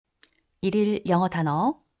일일 영어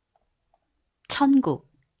단어 천국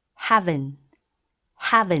heaven,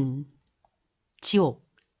 heaven 지옥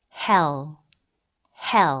hell,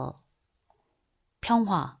 hell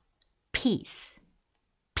평화 peace,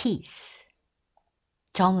 peace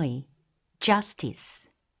정의 justice,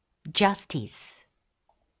 justice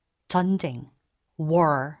전쟁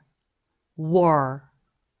war, war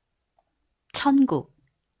천국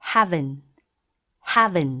heaven,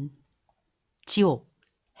 heaven 지옥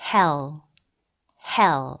hell,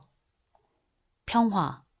 hell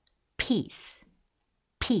평화 peace,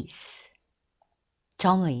 peace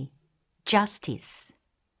정의 justice,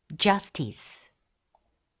 justice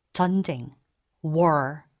전쟁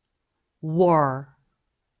war, war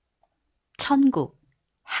천국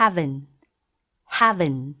heaven,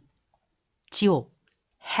 heaven 지옥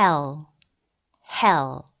hell,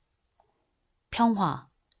 hell 평화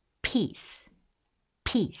peace,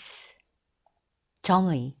 peace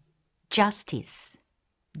정의 justice,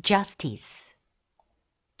 justice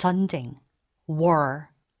전쟁 war,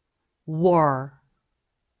 war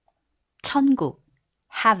천국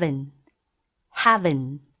heaven,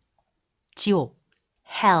 heaven 지옥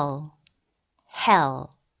hell, hell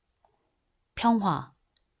평화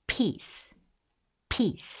peace,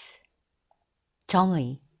 peace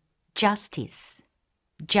정의 justice,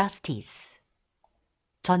 justice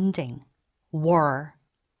전쟁 war,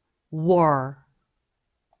 war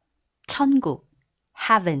천국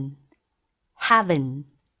heaven, heaven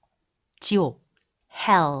지옥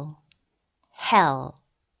hell, hell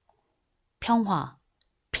평화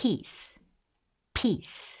peace,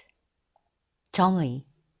 peace 정의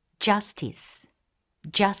justice,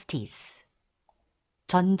 justice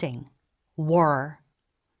전쟁 war,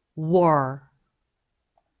 war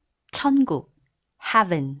천국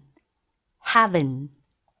heaven, heaven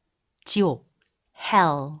지옥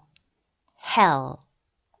hell, hell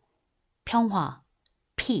평화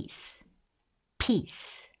peace,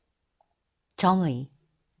 peace 정의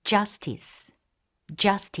justice,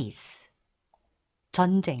 justice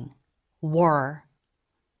전쟁 war,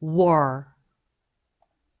 war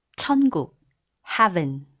천국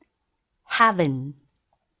heaven, heaven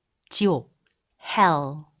지옥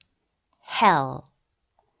hell, hell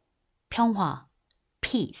평화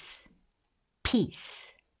peace,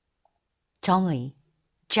 peace 정의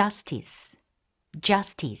justice,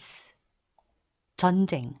 justice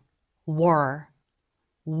전쟁 war,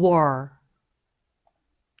 war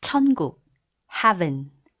천국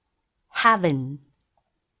heaven, heaven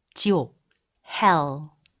지옥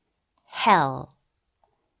hell, hell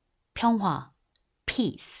평화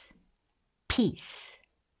peace, peace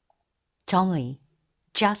정의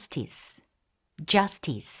justice,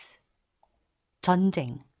 justice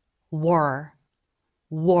전쟁 war,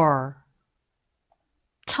 war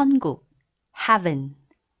천국 heaven,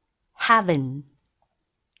 heaven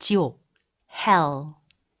지옥 hell,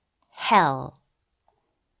 hell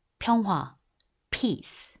평화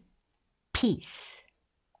peace, peace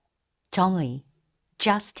정의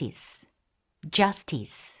justice,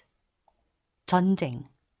 justice 전쟁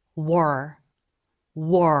war,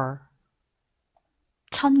 war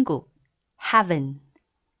천국 heaven,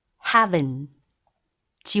 heaven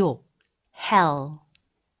지옥 hell,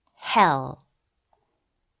 hell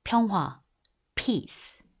평화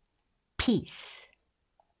peace, peace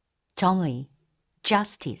정의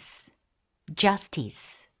justice,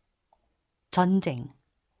 justice 전쟁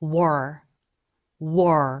war,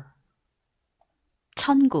 war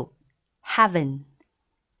천국 heaven,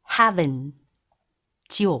 heaven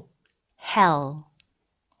지옥 hell,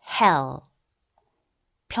 hell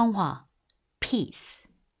평화 peace,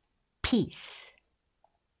 peace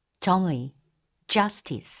정의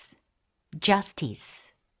justice,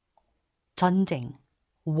 justice 전쟁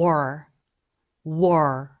war,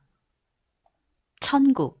 war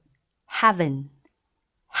천국 heaven,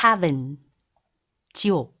 heaven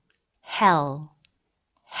지옥 hell,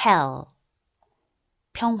 hell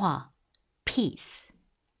평화 peace,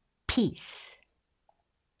 peace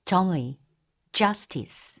정의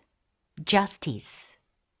justice, justice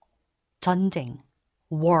전쟁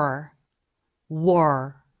war,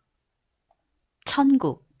 war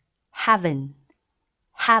천국 heaven,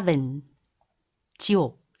 heaven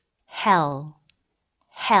지옥 hell,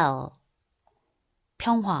 hell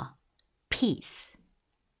평화 peace,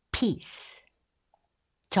 peace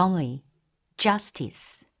정의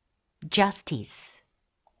justice, justice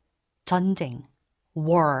전쟁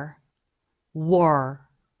war, war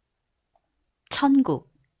천국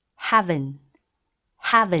heaven,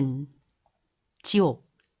 heaven 지옥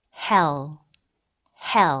hell,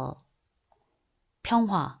 hell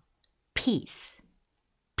평화 peace,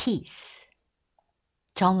 peace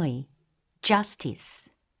정의 justice,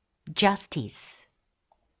 justice.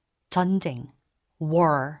 전쟁,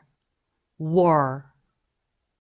 war, war.